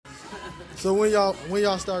So when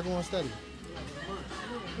y'all start going steady?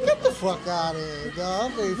 Get the fuck out of here,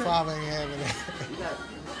 dog. Baby father ain't having that.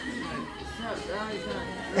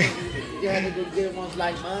 You had to go get ones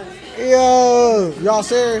like mine. Yo, y'all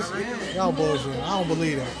serious? Y'all bullshit. I don't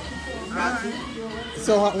believe that.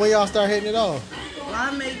 So when y'all start hitting it off? Well, I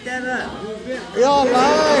make that up. Y'all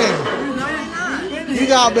lying. No, I'm not. You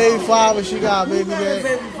got baby father, she got baby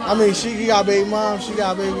dad. I mean, he got baby mom, she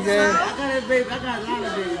got baby dad. I got a baby. I got a lot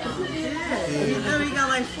of babies. Yeah, we got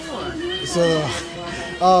like 4. So,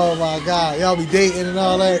 oh my God, y'all be dating and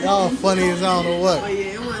all that. Y'all funny as I don't know what. But yeah,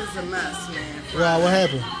 it was a mess, man. Y'all, what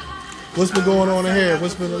happened? What's been going on in here?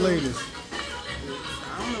 What's been the latest?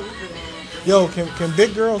 I don't know what's going on. Yo, can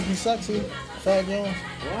big girls be sexy? Fat girls?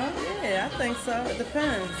 What? Yeah, I think so. It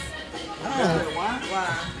depends. Why?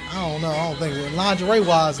 Why? I don't know. I don't think so. Lingerie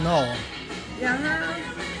wise, no. Yeah, huh?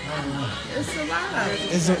 It's a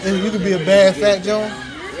lot. You could be a bad fat Joan.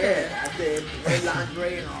 Yeah, I did. And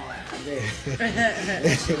lingerie and all that. I did.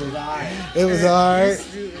 That shit was alright. It was alright.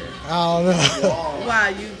 I don't know. Why?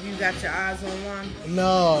 You got your eyes on one?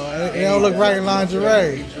 No, it don't look right in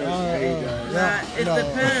lingerie. It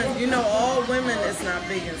depends. You know, all women is not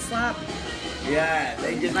big and sloppy. Yeah,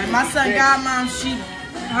 they just Like my son godmom,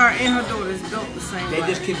 her and her daughter's built the same way. They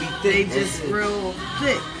just can be They thick. just real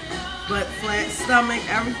thick. But flat stomach,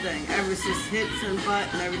 everything. It's just hips and butt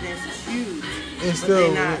and everything's just huge. It's But still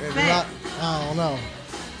they not fat. I don't know.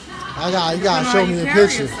 You gotta Depending show on me how a carry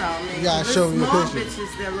picture. yourself, man. You gotta 'Cause show there's me a small picture.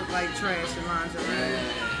 bitches that look like trash in lingerie.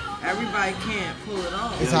 Everybody can't pull it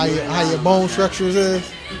off. It's how your bone structures is.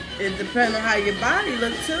 It depends on how your body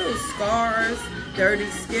look too. Scars, dirty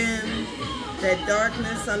skin, that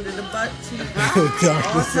darkness under the butt cheek. All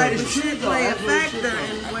Darkness type under- of shit play a factor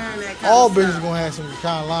in wearing that kind All of bitches stuff. gonna have some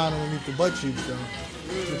kind of line underneath the butt cheeks though.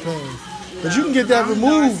 Depends. But you can get that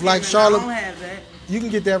removed, like I Charlotte. don't have that. You can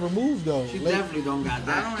get that removed though. She Like, definitely don't got I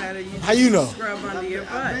that. don't have it. How you know? Scrub under your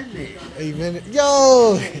butt. I've been there. Amen.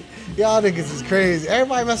 Yo, y'all niggas is crazy.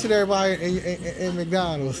 Everybody mess with everybody in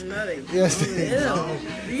McDonald's. No, they Yes, do. they Ew. do.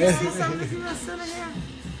 Do you see some of you that sit in here?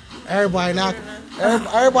 Everybody not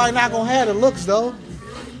gonna have the looks though.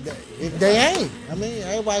 They ain't. I mean,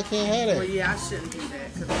 everybody can't have Well, that. yeah, I shouldn't do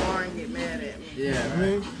that because Lauren get mad at me.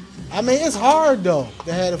 Yeah. I mean, it's hard though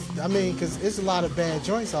to have. Because it's a lot of bad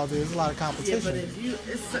joints out there. There's a lot of Yeah, competition. but if you,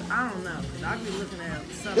 I don't know. 'Cause I be looking at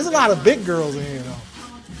some. There's a lot of big girls in here though.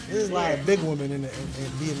 There's a lot of big women in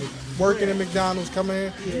working in McDonald's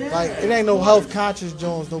coming in. Like it ain't no health conscious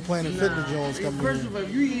Jones, no Planet Fitness Jones coming First in. of all,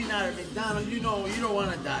 if you eating out of McDonald's, you don't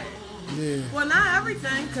want to diet. Yeah. Well, not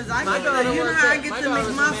everything, because I My get daughter the, you know worked how I at- get my the daughter was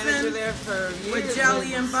a manager McMuffin there for years, with jelly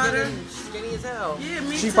but and butter. Skinny as hell. Yeah,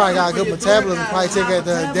 me She too. probably got a good metabolism. Probably take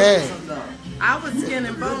after her dad. I was skin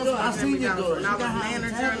and bones I working seen your McDonald's when I daughter. was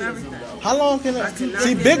manager and everything. How long can I could not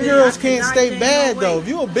see? get Big big. girls I could can't not stay gain bad no though. weight. If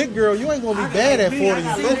you a big girl, you ain't gonna be bad at 40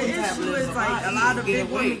 and See, the 50. issue is like a lot of big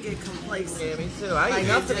women get complacent. Yeah, me too. I eat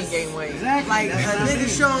nothing and gain weight. Like a nigga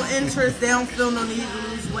showing interest, they don't feel no need to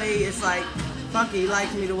lose weight. It's like, fuck it, he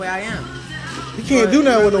likes me the way I am. You can't do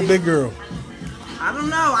nothing with no big girl. I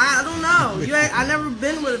don't know. I don't know. I never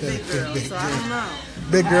been with a big girl, so I don't know.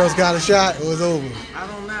 Big girls got a shot, it was over. I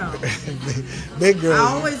don't know. Big I girls.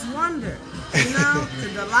 always wonder, you know,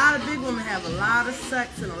 because a lot of big women have a lot of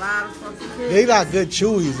sex and a lot of fucking kids. They got good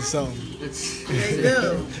chewies or something. They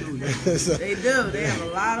do. So- They do. They have a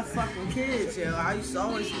lot of fucking kids, yo. I used to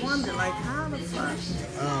always wonder, like, how the fuck?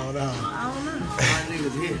 I don't know. I don't know. My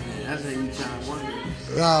niggas hit, man. That's how you trying to wonder.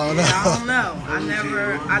 I don't know. I don't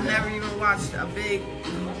know. I never even watched a big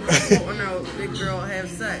girl have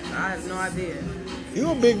sex. I have no idea. You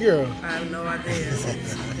a big girl. I have no idea.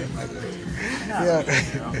 Yeah.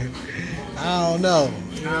 I don't know.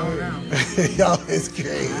 I don't know. Y'all is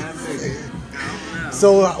crazy. I don't know.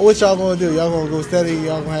 So what y'all gonna do? Y'all gonna go steady?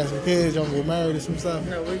 Y'all gonna have some kids? Y'all gonna get married or some stuff?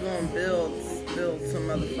 No, we're gonna build some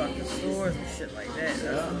motherfucking stores and shit like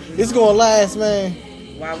that. It's gonna last, man.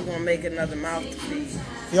 Why we gonna make another mouth to feed?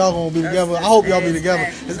 Y'all gonna be That's together. I just hope y'all be ass together.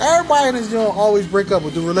 back. Cause everybody in this joint always break up,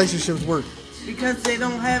 but the relationships work. Because they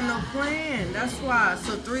don't have no plan. That's why.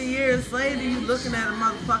 So 3 years later, you looking at a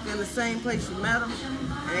motherfucker in the same place you met him,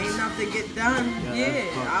 and ain't nothing get done. Yeah,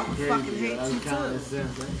 I would fucking hate you too.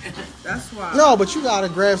 That's why. No, but you gotta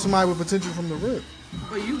grab somebody with potential from the rip.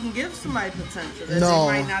 But you can give somebody potential that No.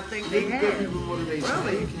 they might not think they have.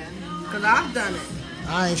 Really? Because I've done it.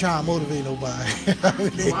 I ain't trying to motivate nobody.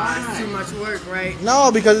 Why? It's too much work, right?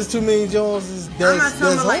 No, because it's too many Joneses I'm that's, not talking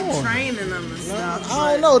that's about like on. training them and No, stuff.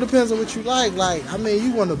 I don't know. It depends on what you like. Like, I mean,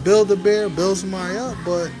 you want to build a bear, build somebody up,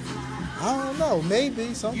 but I don't know.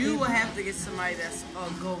 Maybe some You people. will have to get somebody that's a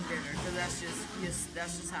go-getter because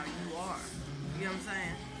that's just how you are. You know what I'm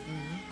saying?